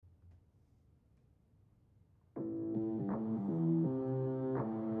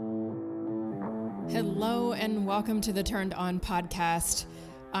Hello and welcome to the Turned On podcast.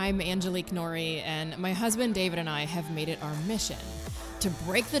 I'm Angelique Nori, and my husband David and I have made it our mission to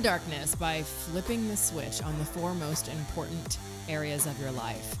break the darkness by flipping the switch on the four most important areas of your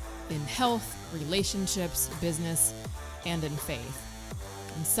life: in health, relationships, business, and in faith.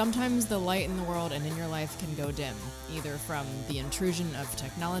 And sometimes the light in the world and in your life can go dim, either from the intrusion of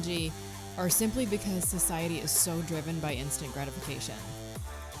technology or simply because society is so driven by instant gratification.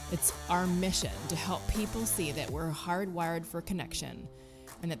 It's our mission to help people see that we're hardwired for connection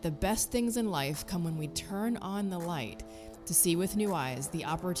and that the best things in life come when we turn on the light to see with new eyes the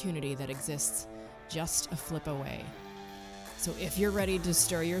opportunity that exists just a flip away. So if you're ready to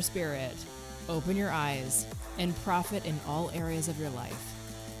stir your spirit, open your eyes, and profit in all areas of your life,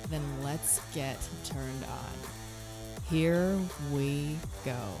 then let's get turned on. Here we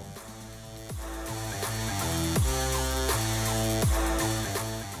go.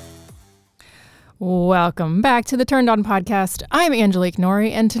 Welcome back to the Turned On podcast. I'm Angelique Nori,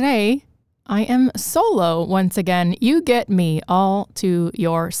 and today I am solo once again. You get me all to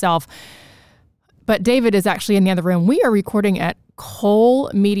yourself. But David is actually in the other room. We are recording at Cole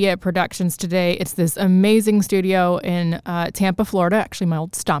Media Productions today. It's this amazing studio in Tampa, Florida, actually my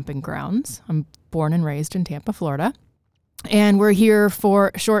old stomping grounds. I'm born and raised in Tampa, Florida. And we're here for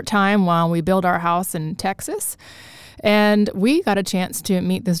a short time while we build our house in Texas. And we got a chance to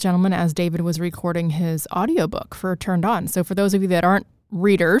meet this gentleman as David was recording his audiobook for Turned On. So for those of you that aren't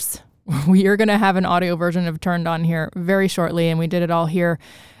readers, we are going to have an audio version of Turned On here very shortly. And we did it all here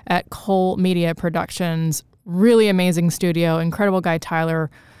at Cole Media Productions. Really amazing studio. Incredible guy,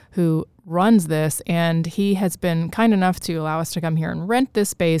 Tyler, who runs this. And he has been kind enough to allow us to come here and rent this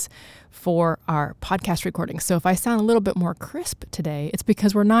space for our podcast recording. So if I sound a little bit more crisp today, it's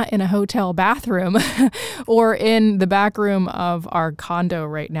because we're not in a hotel bathroom or in the back room of our condo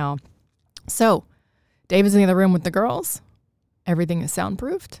right now. So David's in the other room with the girls. Everything is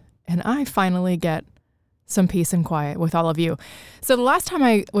soundproofed. And I finally get some peace and quiet with all of you. So the last time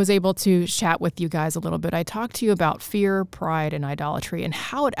I was able to chat with you guys a little bit, I talked to you about fear, pride, and idolatry and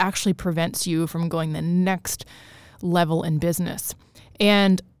how it actually prevents you from going the next level in business.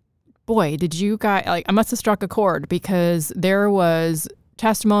 And boy, did you guys, I must have struck a chord, because there was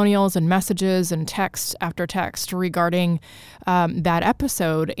testimonials and messages and text after text regarding that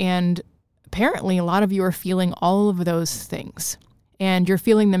episode. And apparently a lot of you are feeling all of those things. And you're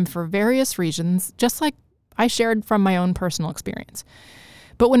feeling them for various reasons, just like I shared from my own personal experience.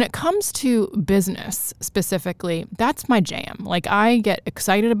 But when it comes to business specifically, that's my jam. Like, I get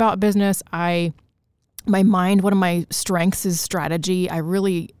excited about business. One of my strengths is strategy. I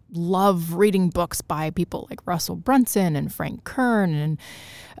really love reading books by people like Russell Brunson and Frank Kern and,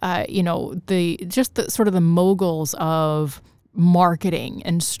 the sort of the moguls of marketing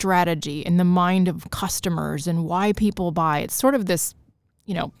and strategy and the mind of customers and why people buy. It's sort of this,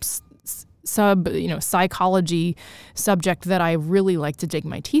 psychology subject that I really like to dig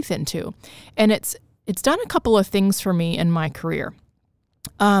my teeth into. And it's done a couple of things for me in my career.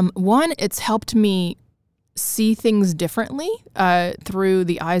 One, it's helped me see things differently through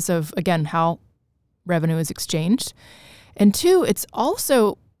the eyes of, again, how revenue is exchanged. And two, it's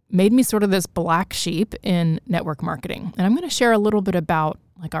also made me sort of this black sheep in network marketing. And I'm going to share a little bit about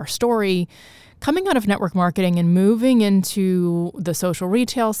our story coming out of network marketing and moving into the social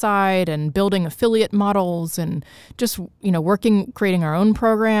retail side and building affiliate models and just, creating our own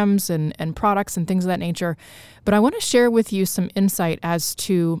programs and products and things of that nature. But I want to share with you some insight as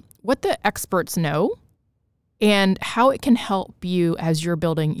to what the experts know and how it can help you as you're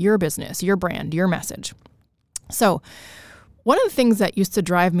building your business, your brand, your message. So one of the things that used to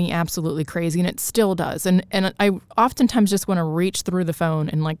drive me absolutely crazy, and it still does, and I oftentimes just want to reach through the phone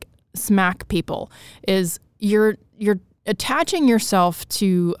and smack people, is you're attaching yourself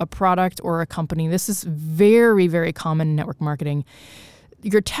to a product or a company. This is very, very common in network marketing.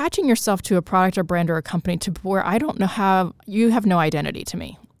 You're attaching yourself to a product or brand or a company to where you have no identity to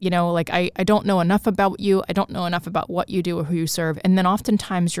me. I don't know enough about you. I don't know enough about what you do or who you serve. And then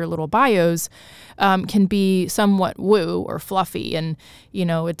oftentimes your little bios can be somewhat woo or fluffy. And,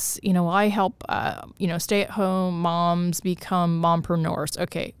 it's, I help, stay-at-home moms become mompreneurs.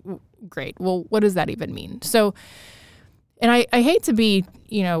 Okay, great. Well, what does that even mean? So, and I hate to be,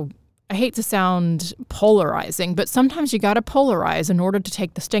 I hate to sound polarizing, but sometimes you got to polarize in order to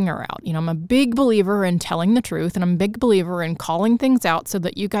take the stinger out. I'm a big believer in telling the truth, and I'm a big believer in calling things out so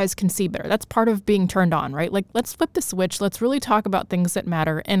that you guys can see better. That's part of being turned on, right? Let's flip the switch. Let's really talk about things that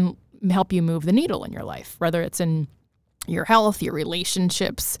matter and help you move the needle in your life, whether it's in your health, your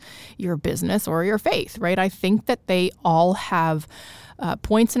relationships, your business, or your faith, right? I think that they all have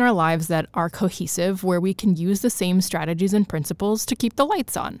points in our lives that are cohesive where we can use the same strategies and principles to keep the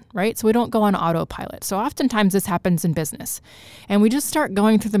lights on, right? So we don't go on autopilot. So oftentimes this happens in business and we just start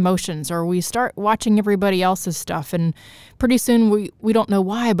going through the motions, or we start watching everybody else's stuff. And pretty soon we don't know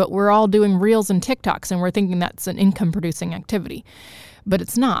why, but we're all doing reels and TikToks and we're thinking that's an income producing activity, but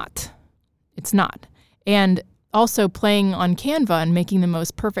it's not. It's not. And also playing on Canva and making the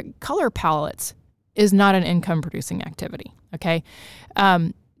most perfect color palettes is not an income producing activity. Okay.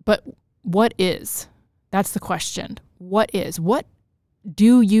 But what is? That's the question. What is? What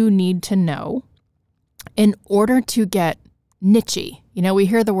do you need to know in order to get niche-y? You know, we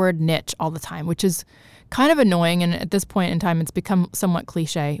hear the word niche all the time, which is kind of annoying. And at this point in time, it's become somewhat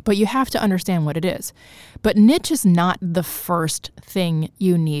cliche, but you have to understand what it is. But niche is not the first thing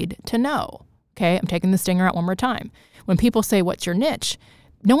you need to know. Okay. I'm taking the stinger out one more time. When people say, what's your niche?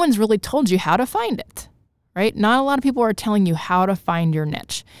 No one's really told you how to find it. Right? Not a lot of people are telling you how to find your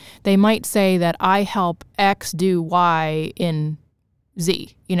niche. They might say that I help X do Y in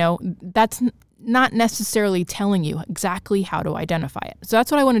Z. You know, that's not necessarily telling you exactly how to identify it. So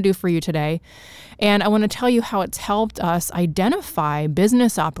that's what I want to do for you today. And I want to tell you how it's helped us identify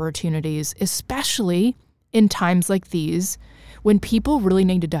business opportunities, especially in times like these, when people really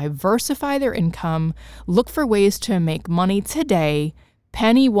need to diversify their income, look for ways to make money today,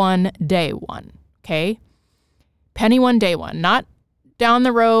 penny one, day one. Okay? Penny one, day one, not down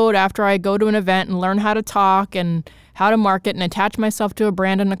the road after I go to an event and learn how to talk and how to market and attach myself to a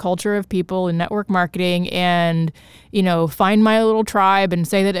brand and a culture of people in network marketing and, you know, find my little tribe and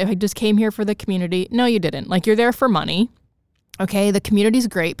say that I just came here for the community. No, you didn't. Like, you're there for money. Okay, the community's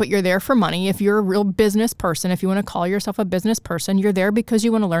great, but you're there for money. If you're a real business person, if you want to call yourself a business person, you're there because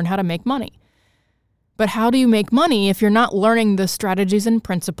you want to learn how to make money. But how do you make money if you're not learning the strategies and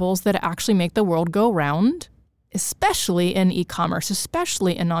principles that actually make the world go round? Especially in e-commerce,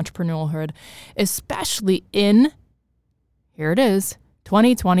 especially in entrepreneurhood, especially in, here it is,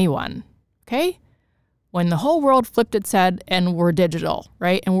 2021, okay? When the whole world flipped its head and we're digital,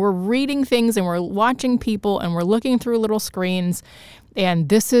 right? And we're reading things and we're watching people and we're looking through little screens. And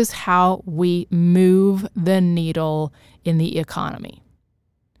this is how we move the needle in the economy.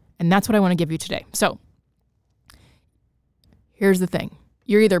 And that's what I want to give you today. So here's the thing.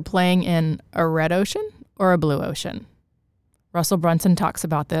 You're either playing in a red ocean or a blue ocean. Russell Brunson talks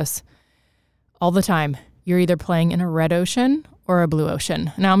about this all the time. You're either playing in a red ocean or a blue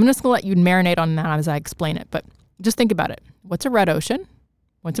ocean. Now, I'm just going to let you marinate on that as I explain it, but just think about it. What's a red ocean?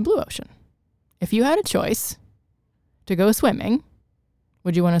 What's a blue ocean? If you had a choice to go swimming,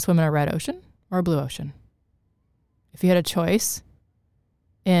 would you want to swim in a red ocean or a blue ocean? If you had a choice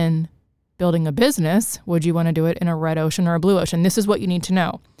in building a business, would you want to do it in a red ocean or a blue ocean? This is what you need to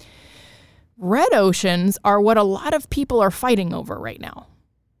know. Red oceans are what a lot of people are fighting over right now.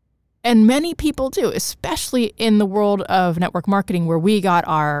 And many people do, especially in the world of network marketing where we got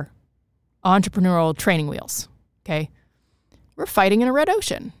our entrepreneurial training wheels, okay? We're fighting in a red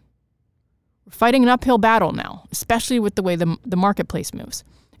ocean. We're fighting an uphill battle now, especially with the way the marketplace moves.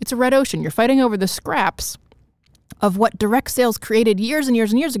 It's a red ocean. You're fighting over the scraps of what direct sales created years and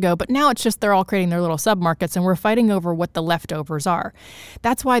years and years ago, but now it's just they're all creating their little sub-markets and we're fighting over what the leftovers are.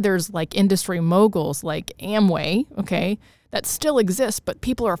 That's why there's like industry moguls like Amway, okay, that still exists, but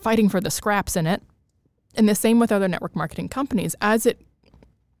people are fighting for the scraps in it. And the same with other network marketing companies. As it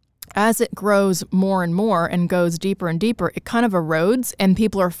grows more and more and goes deeper and deeper, it kind of erodes and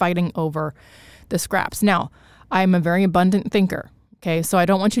people are fighting over the scraps. Now, I'm a very abundant thinker. Okay, so I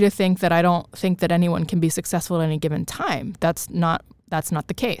don't want you to think that I don't think that anyone can be successful at any given time. That's not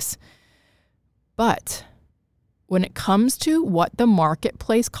the case. But when it comes to what the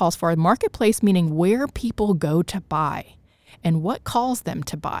marketplace calls for, marketplace meaning where people go to buy and what calls them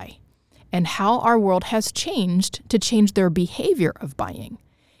to buy and how our world has changed to change their behavior of buying.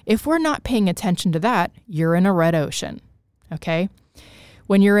 If we're not paying attention to that, you're in a red ocean, okay?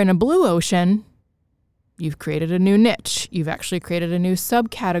 When you're in a blue ocean, you've created a new niche. You've actually created a new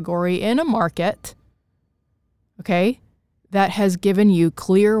subcategory in a market, okay, that has given you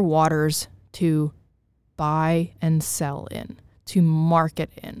clear waters to buy and sell in, to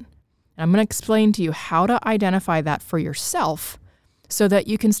market in. And I'm going to explain to you how to identify that for yourself so that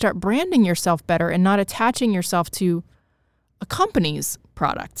you can start branding yourself better and not attaching yourself to a company's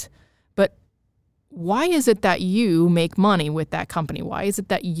product. But why is it that you make money with that company? Why is it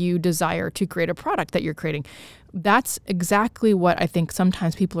that you desire to create a product that you're creating? That's exactly what I think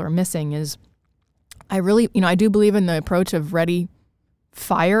sometimes people are missing is I do believe in the approach of ready,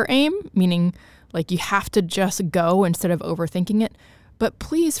 fire, aim, meaning Like you have to just go instead of overthinking it. But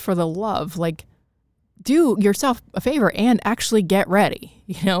please, for the love, like do yourself a favor and actually get ready.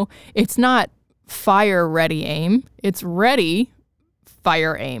 It's not fire, ready, aim. It's ready,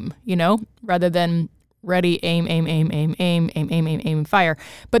 fire, aim, rather than ready, aim, aim, aim, aim, aim, aim, aim, aim, aim, fire.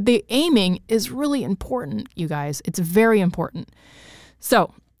 But the aiming is really important, you guys. It's very important.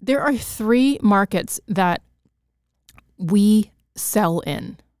 So there are 3 markets that we sell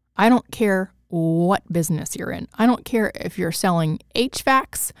in. I don't care what business you're in. I don't care if you're selling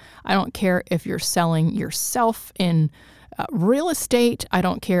HVACs. I don't care if you're selling yourself in real estate. I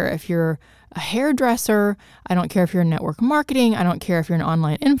don't care if you're a hairdresser. I don't care if you're in network marketing. I don't care if you're an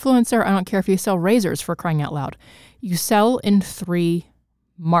online influencer. I don't care if you sell razors, for crying out loud. You sell in 3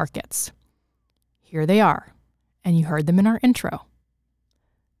 markets. Here they are. And you heard them in our intro.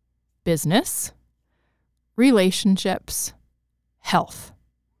 Business, relationships, health,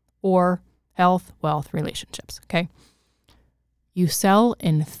 or health, wealth, relationships, okay? You sell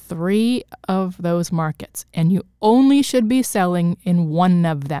in 3 of those markets, and you only should be selling in one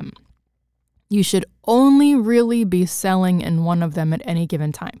of them. You should only really be selling in one of them at any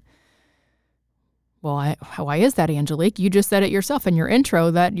given time. Well, why is that, Angelique? You just said it yourself in your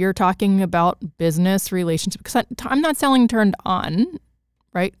intro that you're talking about business, relationships, because I'm not selling turned on,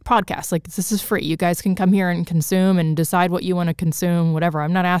 right? Podcasts, like this is free. You guys can come here and consume and decide what you want to consume, whatever.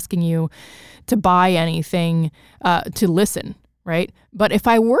 I'm not asking you to buy anything to listen, right? But if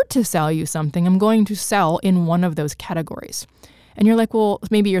I were to sell you something, I'm going to sell in one of those categories. And you're like, well,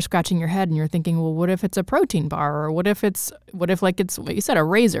 maybe you're scratching your head and you're thinking, well, what if it's a protein bar? Or what if it's what you said, a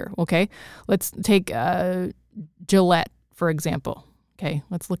razor? Okay, let's take Gillette, for example. Okay,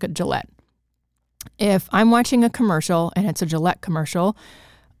 let's look at Gillette. If I'm watching a commercial and it's a Gillette commercial,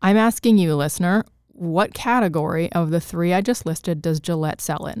 I'm asking you, listener, what category of the 3 I just listed does Gillette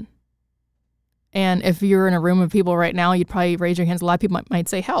sell in? And if you're in a room of people right now, you'd probably raise your hands. A lot of people might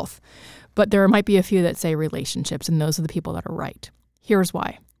say health, but there might be a few that say relationships, and those are the people that are right. Here's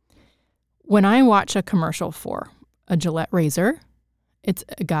why. When I watch a commercial for a Gillette razor, it's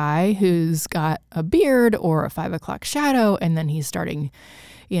a guy who's got a beard or a 5 o'clock shadow, and then he's starting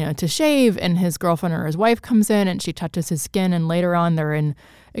to shave, and his girlfriend or his wife comes in and she touches his skin, and later on they're in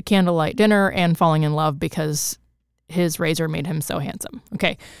a candlelight dinner and falling in love because his razor made him so handsome.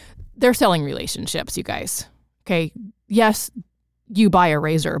 Okay, they're selling relationships, you guys. Okay, yes, you buy a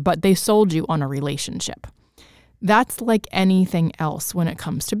razor, but they sold you on a relationship. That's like anything else when it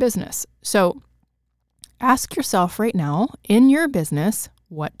comes to business. So ask yourself right now, in your business,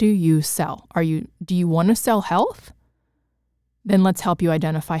 what do you sell? Do you want to sell health? Then let's help you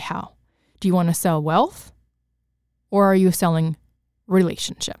identify how. Do you want to sell wealth? Or are you selling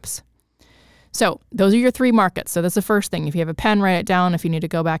relationships? So those are your 3 markets. So that's the first thing. If you have a pen, write it down. If you need to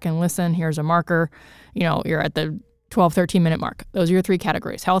go back and listen, here's a marker. You're at the 12, 13-minute mark. Those are your 3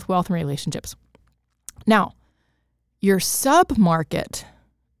 categories: health, wealth, and relationships. Now, your sub-market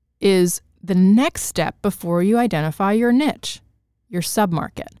is the next step before you identify your niche, your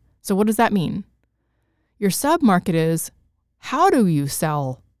sub-market. So what does that mean? Your sub-market is, how do you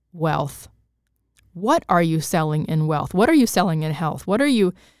sell wealth? What are you selling in wealth? What are you selling in health? What are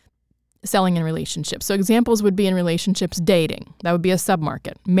you selling in relationships? So examples would be in relationships, dating. That would be a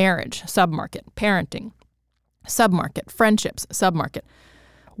sub-market. Marriage, sub-market. Parenting, sub-market. Friendships, sub-market.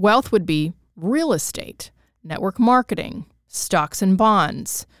 Wealth would be real estate, network marketing, stocks and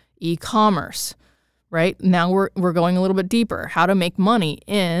bonds, e-commerce, right? Now we're going a little bit deeper. How to make money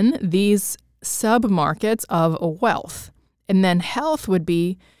in these sub-markets of wealth. And then health would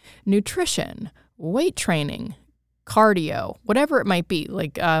be nutrition, weight training, cardio, whatever it might be,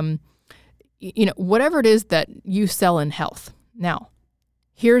 like, whatever it is that you sell in health. Now,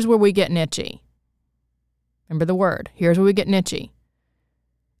 here's where we get niche-y. Remember the word. Here's where we get niche-y.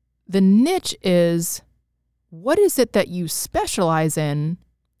 The niche is, what is it that you specialize in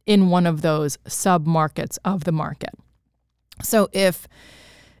one of those sub-markets of the market? So if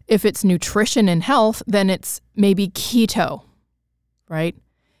it's nutrition and health, then it's maybe keto, right?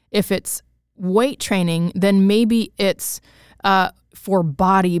 If it's weight training, then maybe it's for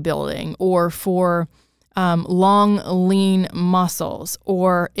bodybuilding or for long, lean muscles.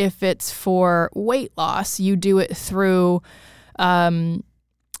 Or if it's for weight loss, you do it through,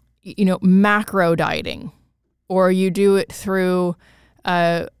 macro dieting, or you do it through,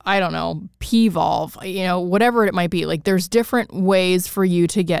 P-Volve, whatever it might be. Like, there's different ways for you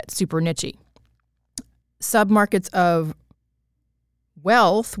to get super niche-y. Submarkets of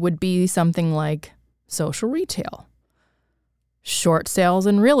wealth would be something like social retail, short sales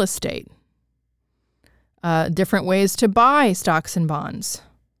in real estate, different ways to buy stocks and bonds,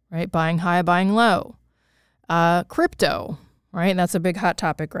 right? Buying high, buying low. Crypto, right? That's a big hot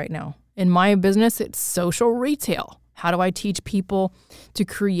topic right now. In my business, it's social retail. How do I teach people to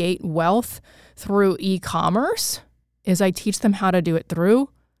create wealth through e-commerce? Is I teach them how to do it through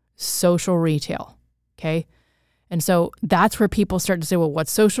social retail, okay? And so that's where people start to say, well,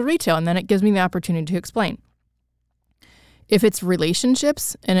 what's social retail? And then it gives me the opportunity to explain. If it's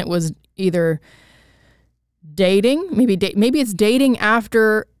relationships and it was either dating, maybe it's dating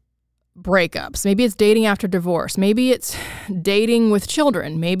after breakups, maybe it's dating after divorce, maybe it's dating with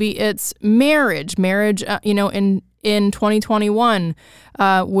children, maybe it's marriage, in 2021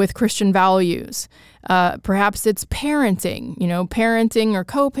 with Christian values. Perhaps it's parenting, parenting or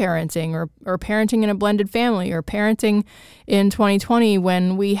co-parenting or parenting in a blended family, or parenting in 2020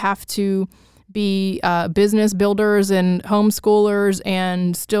 when we have to be business builders and homeschoolers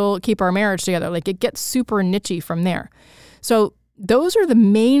and still keep our marriage together. Like, it gets super nichey from there. So those are the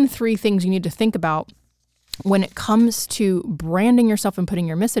main three things you need to think about when it comes to branding yourself and putting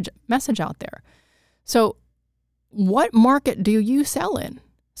your message out there. So what market do you sell in?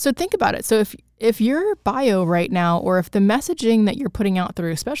 So think about it. So if your bio right now, or if the messaging that you're putting out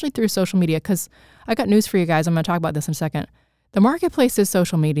through, especially through social media, because I got news for you guys, I'm going to talk about this in a second. The marketplace is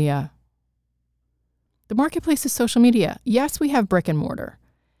social media. The marketplace is social media. Yes, we have brick and mortar.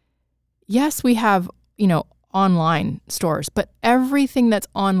 Yes, we have, online stores, but everything that's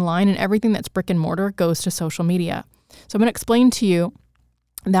online and everything that's brick and mortar goes to social media. So I'm going to explain to you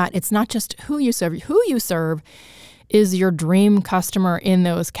that it's not just who you serve. Who you serve is your dream customer in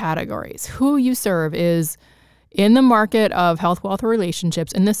those categories. Who you serve is in the market of health, wealth, or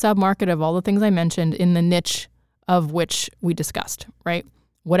relationships, in the sub-market of all the things I mentioned, in the niche of which we discussed, right?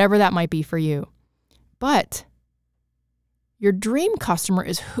 Whatever that might be for you. But your dream customer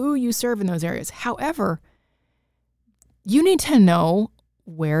is who you serve in those areas. However, you need to know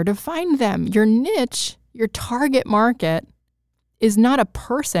where to find them. Your niche, your target market, is not a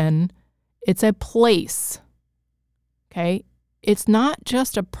person, it's a place. Okay? It's not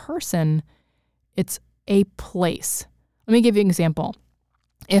just a person, it's a place. Let me give you an example.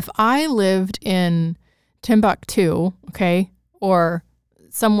 If I lived in Timbuktu, okay, or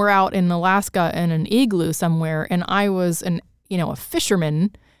somewhere out in Alaska in an igloo somewhere, and I was a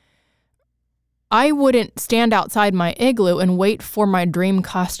fisherman, I wouldn't stand outside my igloo and wait for my dream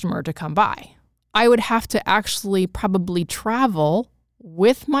customer to come by. I would have to actually probably travel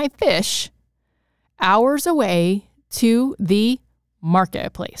with my fish hours away to the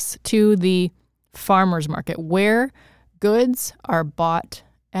marketplace, to the farmer's market, where goods are bought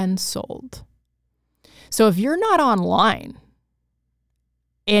and sold. So if you're not online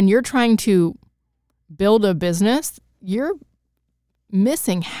and you're trying to build a business, you're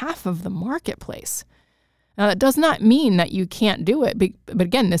missing half of the marketplace. Now, that does not mean that you can't do it. But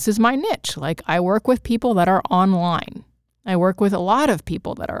again, this is my niche. Like, I work with people that are online. I work with a lot of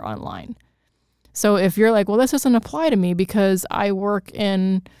people that are online. So if you're like, well, this doesn't apply to me because I work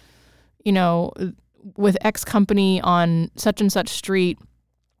in, with X company on such and such street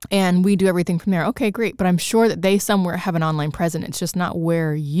and we do everything from there. Okay, great. But I'm sure that they somewhere have an online presence. It's just not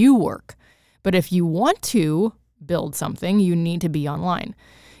where you work. But if you want to build something, you need to be online.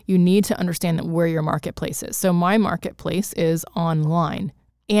 You need to understand that where your marketplace is. So my marketplace is online,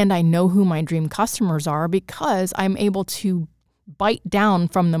 and I know who my dream customers are because I'm able to bite down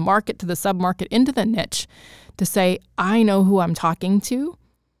from the market to the sub-market into the niche to say, I know who I'm talking to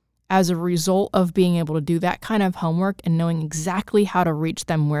as a result of being able to do that kind of homework and knowing exactly how to reach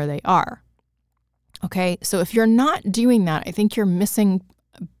them where they are. Okay, so if you're not doing that, I think you're missing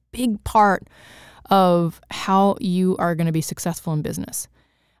a big part of how you are going to be successful in business.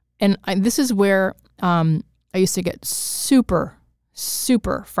 And this is where I used to get super,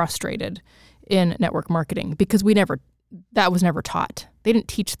 super frustrated in network marketing because that was never taught. They didn't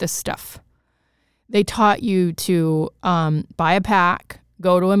teach this stuff. They taught you to buy a pack,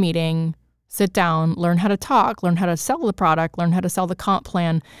 go to a meeting, sit down, learn how to talk, learn how to sell the product, learn how to sell the comp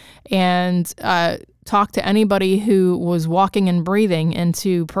plan, and talk to anybody who was walking and breathing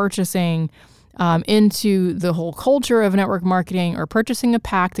into purchasing into the whole culture of network marketing or purchasing a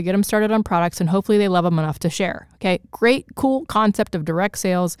pack to get them started on products, and hopefully they love them enough to share. Okay, great, cool concept of direct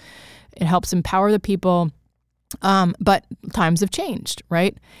sales. It helps empower the people, but times have changed,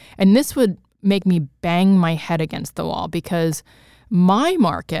 right? And this would make me bang my head against the wall because my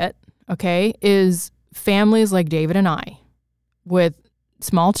market, okay, is families like David and I with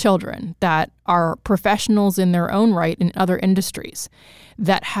small children that are professionals in their own right in other industries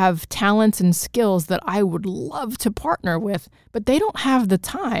that have talents and skills that I would love to partner with, but they don't have the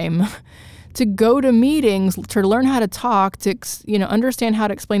time to go to meetings, to learn how to talk, to, understand how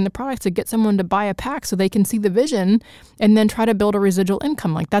to explain the product, to get someone to buy a pack so they can see the vision and then try to build a residual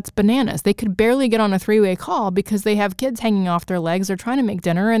income. Like, that's bananas. They could barely get on a 3-way call because they have kids hanging off their legs. They're trying to make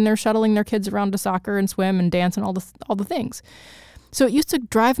dinner and they're shuttling their kids around to soccer and swim and dance and all the things. So it used to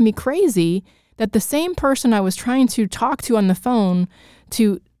drive me crazy that the same person I was trying to talk to on the phone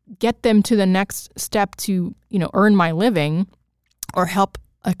to get them to the next step to, earn my living or help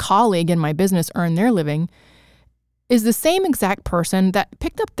a colleague in my business earn their living is the same exact person that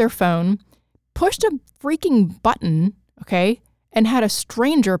picked up their phone, pushed a freaking button, okay, and had a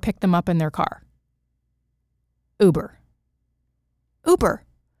stranger pick them up in their car. Uber,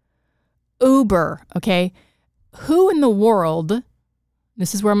 okay? Who in the world,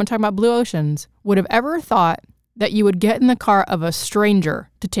 this is where I'm going to talk about blue oceans, would have ever thought that you would get in the car of a stranger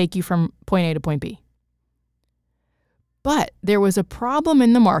to take you from point A to point B? But there was a problem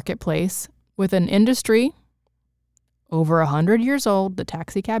in the marketplace with an industry over 100 years old, the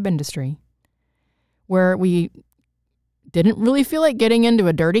taxi cab industry, where we didn't really feel like getting into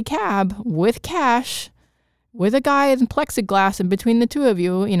a dirty cab with cash, with a guy in plexiglass in between the two of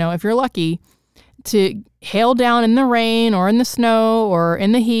you, if you're lucky, to hail down in the rain or in the snow or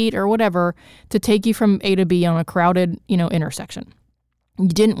in the heat or whatever to take you from A to B on a crowded, intersection. You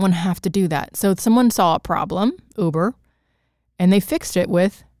didn't want to have to do that. So someone saw a problem, Uber, and they fixed it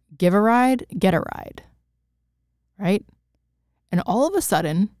with give a ride, get a ride, right? And all of a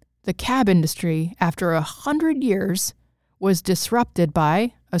sudden, the cab industry, after 100 years, was disrupted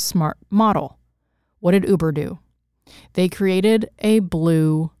by a smart model. What did Uber do? They created a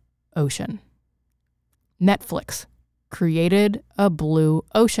blue ocean. Netflix created a blue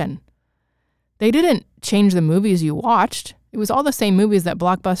ocean. They didn't change the movies you watched. It was all the same movies that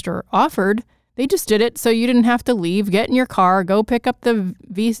Blockbuster offered. They just did it so you didn't have to leave, get in your car, go pick up the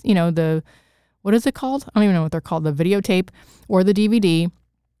what is it called? I don't even know what they're called, the videotape or the DVD,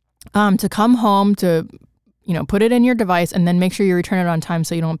 to come home to, put it in your device and then make sure you return it on time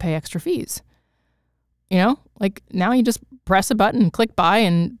so you don't pay extra fees. Like now you just press a button, click buy,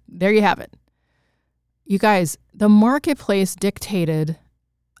 and there you have it. You guys, the marketplace dictated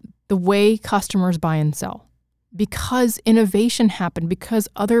the way customers buy and sell because innovation happened, because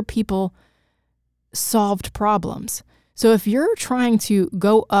other people solved problems. So if you're trying to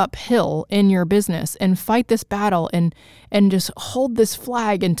go uphill in your business and fight this battle and just hold this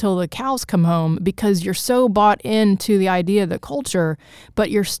flag until the cows come home because you're so bought into the idea of the culture,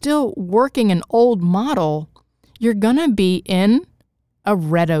 but you're still working an old model, you're going to be in a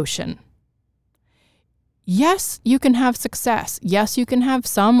red ocean. Yes, you can have success. Yes, you can have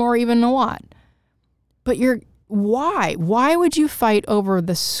some or even a lot. But why? Why would you fight over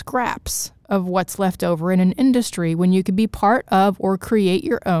the scraps of what's left over in an industry when you could be part of or create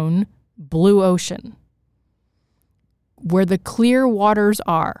your own blue ocean where the clear waters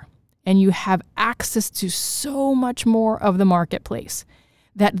are and you have access to so much more of the marketplace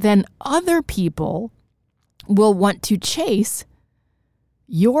that then other people will want to chase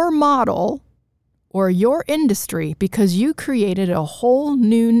your model or your industry because you created a whole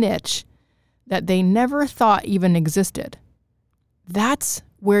new niche that they never thought even existed. That's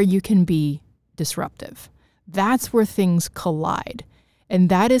where you can be disruptive. That's where things collide. And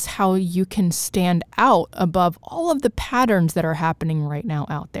that is how you can stand out above all of the patterns that are happening right now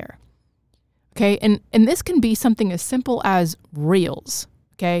out there. Okay, and this can be something as simple as Reels.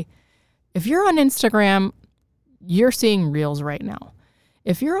 Okay, if you're on Instagram, you're seeing Reels right now.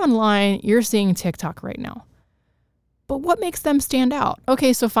 If you're online, you're seeing TikTok right now. But what makes them stand out?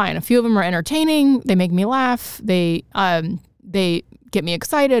 Okay, so fine. A few of them are entertaining. They make me laugh. They get me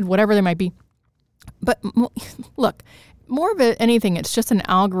excited, whatever they might be. But look, more of anything, it's just an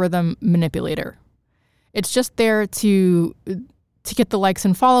algorithm manipulator. It's just there to get the likes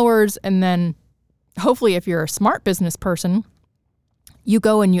and followers. And then hopefully if you're a smart business person, you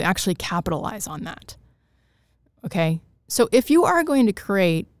go and you actually capitalize on that. Okay? So if you are going to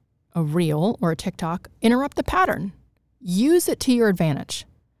create a Reel or a TikTok, interrupt the pattern. Use it to your advantage.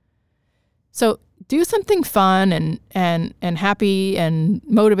 So do something fun and happy and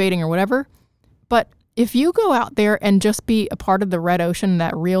motivating or whatever. But if you go out there and just be a part of the red ocean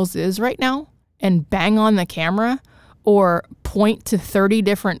that Reels is right now and bang on the camera or point to 30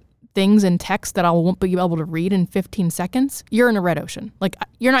 different things in text that I won't be able to read in 15 seconds, you're in a red ocean. Like,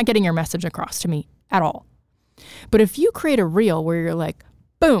 you're not getting your message across to me at all. But if you create a Reel where you're like,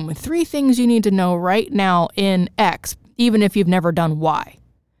 boom, 3 things you need to know right now in X, even if you've never done Y.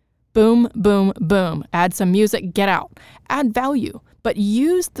 Boom, boom, boom. Add some music, get out. Add value. But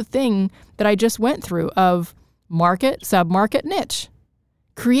use the thing that I just went through of market, sub-market, niche.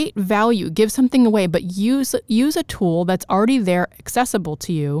 Create value, give something away, but use a tool that's already there, accessible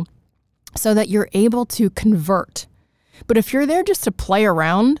to you, so that you're able to convert. But if you're there just to play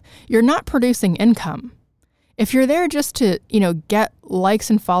around, you're not producing income. If you're there just to, get likes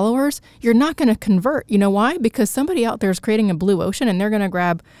and followers, you're not going to convert. You know why? Because somebody out there is creating a blue ocean and they're going to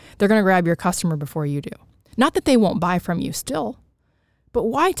grab your customer before you do. Not that they won't buy from you still, but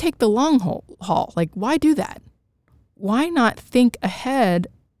why take the long haul? Like, why do that? Why not think ahead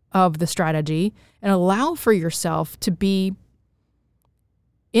of the strategy and allow for yourself to be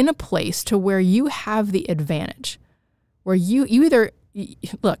in a place to where you have the advantage, where you either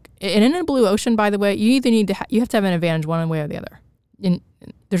look, and in a blue ocean, by the way, you either you have to have an advantage one way or the other. And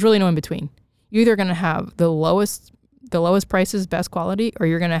there's really no in between. You're either going to have the lowest prices, best quality, or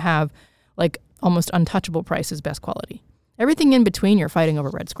you're going to have like almost untouchable prices, best quality. Everything in between, you're fighting over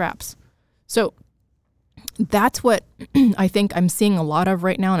red scraps. So that's what I think I'm seeing a lot of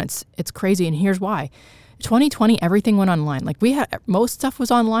right now, and it's crazy. And here's why: 2020, everything went online. Like most stuff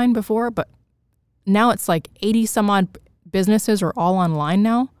was online before, but now it's like 80 some odd businesses are all online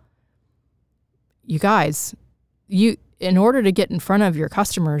now. You guys, in order to get in front of your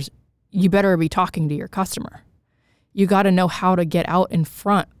customers, you better be talking to your customer. You got to know how to get out in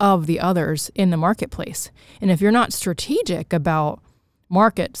front of the others in the marketplace. And if you're not strategic about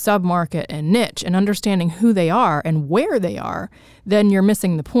market, sub-market, and niche and understanding who they are and where they are, then you're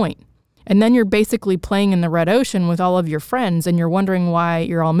missing the point. And then you're basically playing in the red ocean with all of your friends and you're wondering why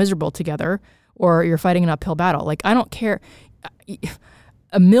you're all miserable together or you're fighting an uphill battle. Like, I don't care. 1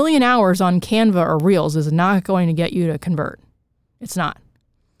 million hours on Canva or Reels is not going to get you to convert. It's not.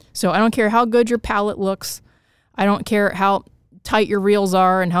 So I don't care how good your palette looks. I don't care how tight your reels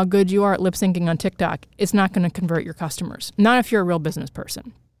are and how good you are at lip syncing on TikTok. It's not going to convert your customers. Not if you're a real business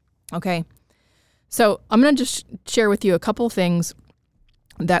person. Okay. So I'm going to just share with you a couple of things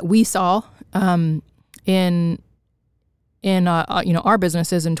that we saw in our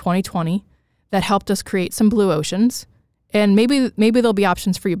businesses in 2020 that helped us create some blue oceans. And maybe there'll be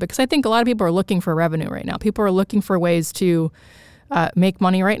options for you, because I think a lot of people are looking for revenue right now. People are looking for ways to make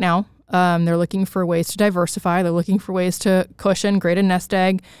money right now. They're looking for ways to diversify. They're looking for ways to cushion, create a nest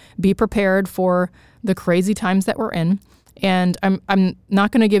egg, be prepared for the crazy times that we're in. And I'm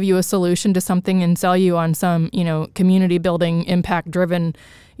not going to give you a solution to something and sell you on some, community building, impact driven,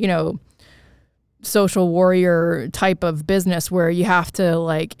 social warrior type of business where you have to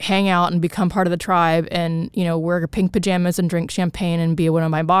like hang out and become part of the tribe and, wear pink pajamas and drink champagne and be one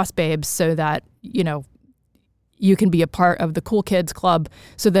of my boss babes so that, you can be a part of the cool kids club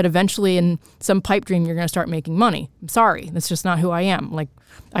so that eventually in some pipe dream, you're going to start making money. I'm sorry. That's just not who I am. Like,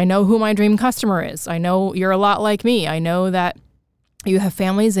 I know who my dream customer is. I know you're a lot like me. I know that you have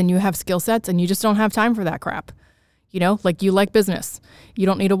families and you have skill sets and you just don't have time for that crap. Like, you like business. You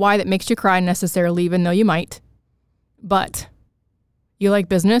don't need a why that makes you cry necessarily, even though you might. But you like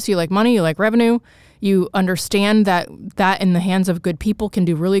business, you like money, you like revenue. You understand that in the hands of good people can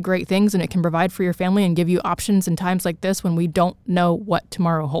do really great things and it can provide for your family and give you options in times like this when we don't know what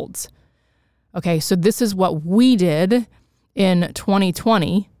tomorrow holds. Okay, so this is what we did in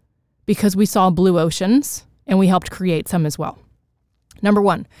 2020 because we saw blue oceans and we helped create some as well. Number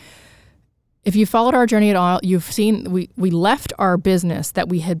one, if you followed our journey at all, you've seen we left our business that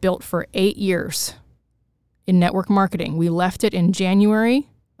we had built for 8 years in network marketing. We left it in January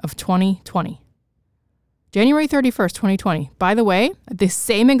of 2020. January 31st, 2020. By the way, at the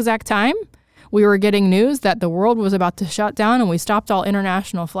same exact time, we were getting news that the world was about to shut down and we stopped all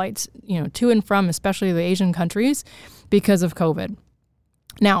international flights, to and from, especially the Asian countries, because of COVID.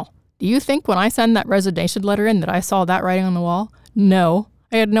 Now, do you think when I sent that resignation letter in that I saw that writing on the wall? No,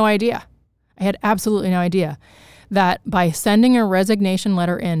 I had no idea. I had absolutely no idea that by sending a resignation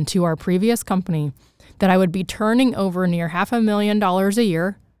letter in to our previous company, that I would be turning over near $500,000 a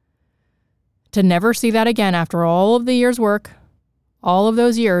year, to never see that again after all of the years' work, all of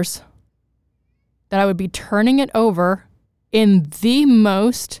those years, that I would be turning it over in the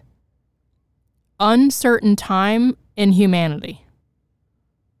most uncertain time in humanity.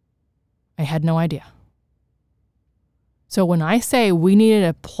 I had no idea. So when I say we needed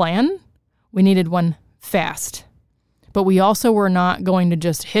a plan, we needed one fast. But we also were not going to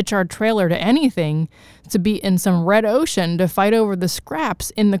just hitch our trailer to anything to be in some red ocean to fight over the scraps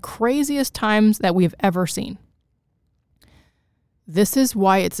in the craziest times that we've ever seen. This is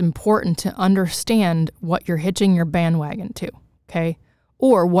why it's important to understand what you're hitching your bandwagon to, okay?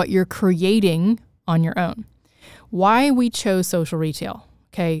 Or what you're creating on your own. Why we chose social retail,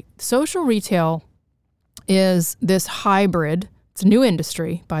 okay? Social retail is this hybrid. It's a new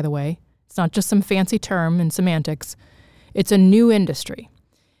industry, by the way. It's not just some fancy term and semantics. It's a new industry.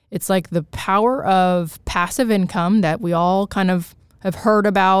 It's like the power of passive income that we all kind of have heard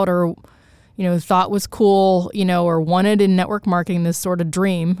about or, thought was cool, or wanted in network marketing, this sort of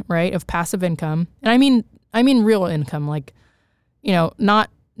dream, right, of passive income. And I mean real income, like, not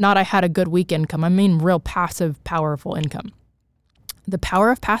I had a good week income. I mean real passive, powerful income. The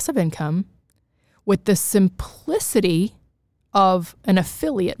power of passive income with the simplicity of an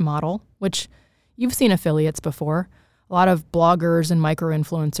affiliate model, which you've seen affiliates before. A lot of bloggers and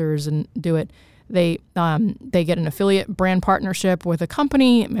micro-influencers and do it. They get an affiliate brand partnership with a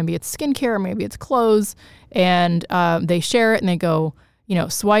company. Maybe it's skincare, maybe it's clothes, and they share it and they go,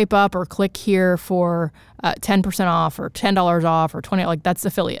 swipe up or click here for 10% off or $10 off or $20. Like that's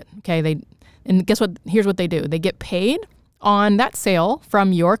affiliate. Okay. And guess what? Here's what they do. They get paid on that sale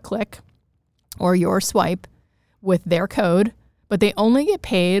from your click or your swipe with their code, but they only get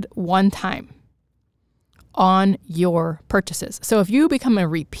paid one time on your purchases. So if you become a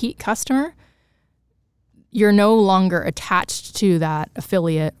repeat customer, you're no longer attached to that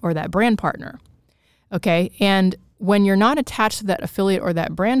affiliate or that brand partner. Okay. And when you're not attached to that affiliate or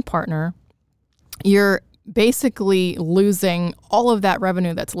that brand partner, you're basically losing all of that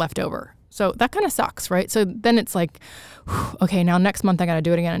revenue that's left over. So that kind of sucks, right? So then it's like, okay, now next month I got to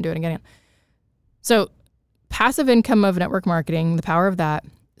do it again and do it again. So passive income of network marketing, the power of that,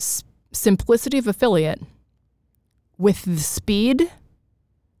 simplicity of affiliate with the speed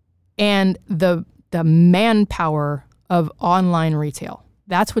and the manpower of online retail.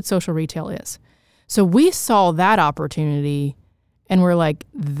 That's what social retail is. So we saw that opportunity and we're like,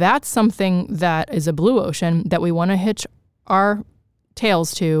 that's something that is a blue ocean that we want to hitch our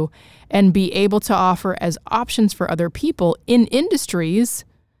tails to and be able to offer as options for other people in industries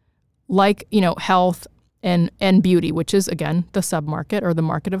like, health and beauty, which is, again, the sub-market or the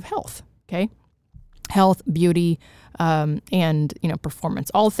market of health, okay? Health, beauty, and, performance,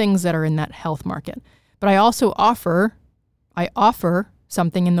 all things that are in that health market. But I also offer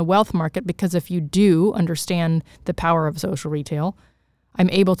something in the wealth market because if you do understand the power of social retail, I'm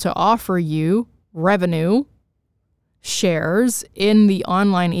able to offer you revenue shares in the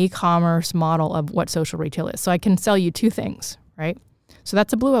online e-commerce model of what social retail is. So I can sell you two things, right? So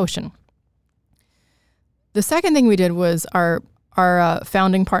that's a blue ocean. The second thing we did was our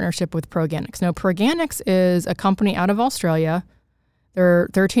founding partnership with Proganics. Now, Proganics is a company out of Australia. They're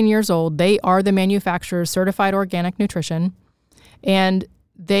 13 years old. They are the manufacturer's certified organic nutrition, and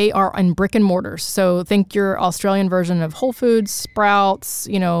they are in brick and mortars. So think your Australian version of Whole Foods, Sprouts,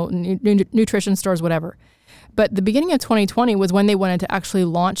 nutrition stores, whatever. But the beginning of 2020 was when they wanted to actually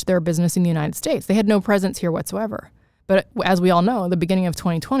launch their business in the United States. They had no presence here whatsoever. But as we all know, the beginning of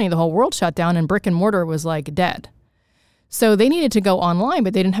 2020, the whole world shut down and brick and mortar was like dead. So they needed to go online,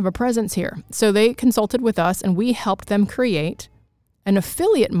 but they didn't have a presence here. So they consulted with us and we helped them create an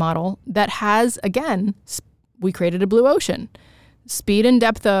affiliate model that has, again, we created a blue ocean. Speed and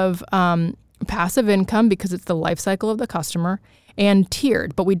depth of passive income because it's the life cycle of the customer, and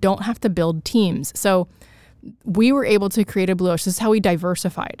tiered, but we don't have to build teams. So we were able to create a blue ocean. This is how we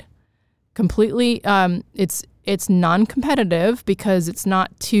diversified. Completely, it's non-competitive because it's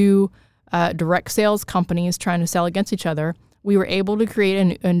not two direct sales companies trying to sell against each other. We were able to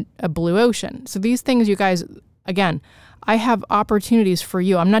create a blue ocean. So these things, you guys, again, I have opportunities for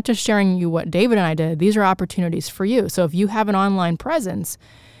you. I'm not just sharing you what David and I did. These are opportunities for you. So if you have an online presence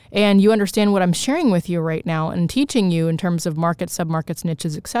and you understand what I'm sharing with you right now and teaching you in terms of markets, submarkets,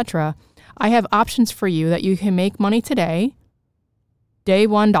 niches, etc., I have options for you that you can make money today, day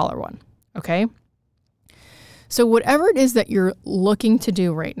one, dollar one, okay? So whatever it is that you're looking to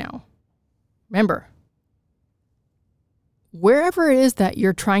do right now, remember, wherever it is that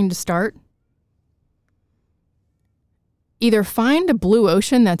you're trying to start, either find a blue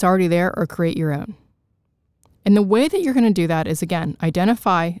ocean that's already there or create your own. And the way that you're going to do that is, again,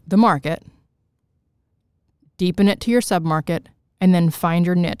 identify the market, deepen it to your submarket, and then find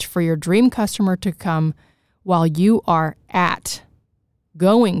your niche for your dream customer to come while you are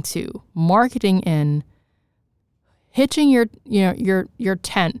going to, marketing in, hitching your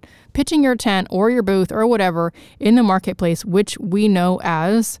tent, pitching your tent or your booth or whatever in the marketplace, which we know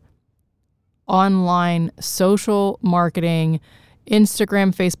as online social marketing,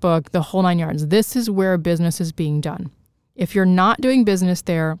 Instagram, Facebook, the whole nine yards. This is where business is being done. If you're not doing business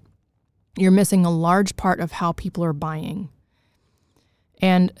there, you're missing a large part of how people are buying.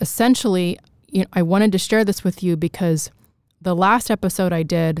 And essentially, I wanted to share this with you because the last episode I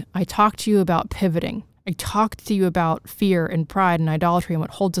did, I talked to you about pivoting. I talked to you about fear and pride and idolatry and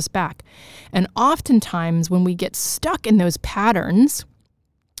what holds us back. And oftentimes when we get stuck in those patterns,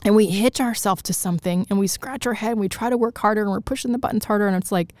 And we hitch ourselves to something and we scratch our head and we try to work harder and we're pushing the buttons harder. And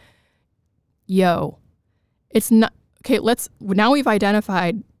it's like, yo, it's not, okay, now we've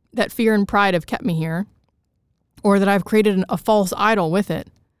identified that fear and pride have kept me here, or that I've created a false idol with it.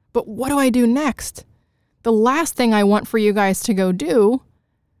 But what do I do next? The last thing I want for you guys to go do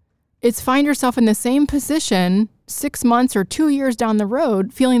is find yourself in the same position 6 months or 2 years down the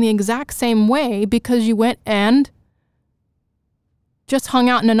road, feeling the exact same way because you went and just hung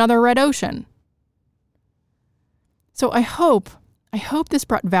out in another red ocean. So I hope this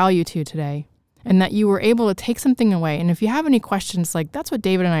brought value to you today and that you were able to take something away. And if you have any questions, like, that's what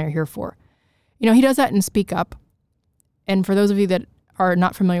David and I are here for. You know, he does that in Speak Up. And for those of you that are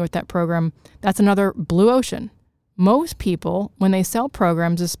not familiar with that program, that's another blue ocean. Most people, when they sell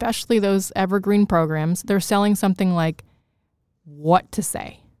programs, especially those evergreen programs, they're selling something like what to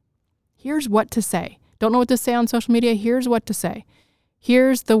say. Here's what to say. Don't know what to say on social media? Here's what to say.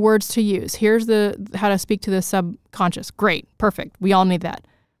 Here's the words to use. Here's how to speak to the subconscious. Great. Perfect. We all need that.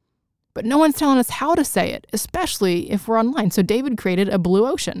 But no one's telling us how to say it, especially if we're online. So David created a blue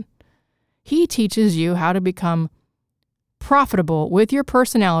ocean. He teaches you how to become profitable with your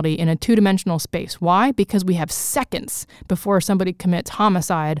personality in a two-dimensional space. Why? Because we have seconds before somebody commits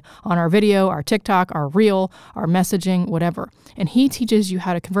homicide on our video, our TikTok, our reel, our messaging, whatever. And he teaches you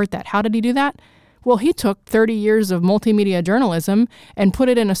how to convert that. How did he do that? Well, he took 30 years of multimedia journalism and put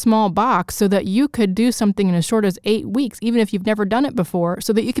it in a small box so that you could do something in as short as 8 weeks, even if you've never done it before,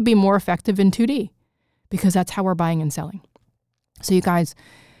 so that you could be more effective in 2D, because that's how we're buying and selling. So you guys,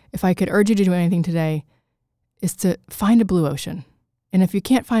 if I could urge you to do anything today, is to find a blue ocean. And if you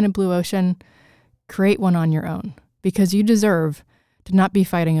can't find a blue ocean, create one on your own, because you deserve to not be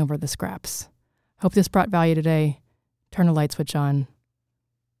fighting over the scraps. Hope this brought value today. Turn the light switch on.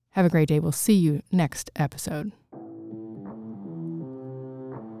 Have a great day. We'll see you next episode.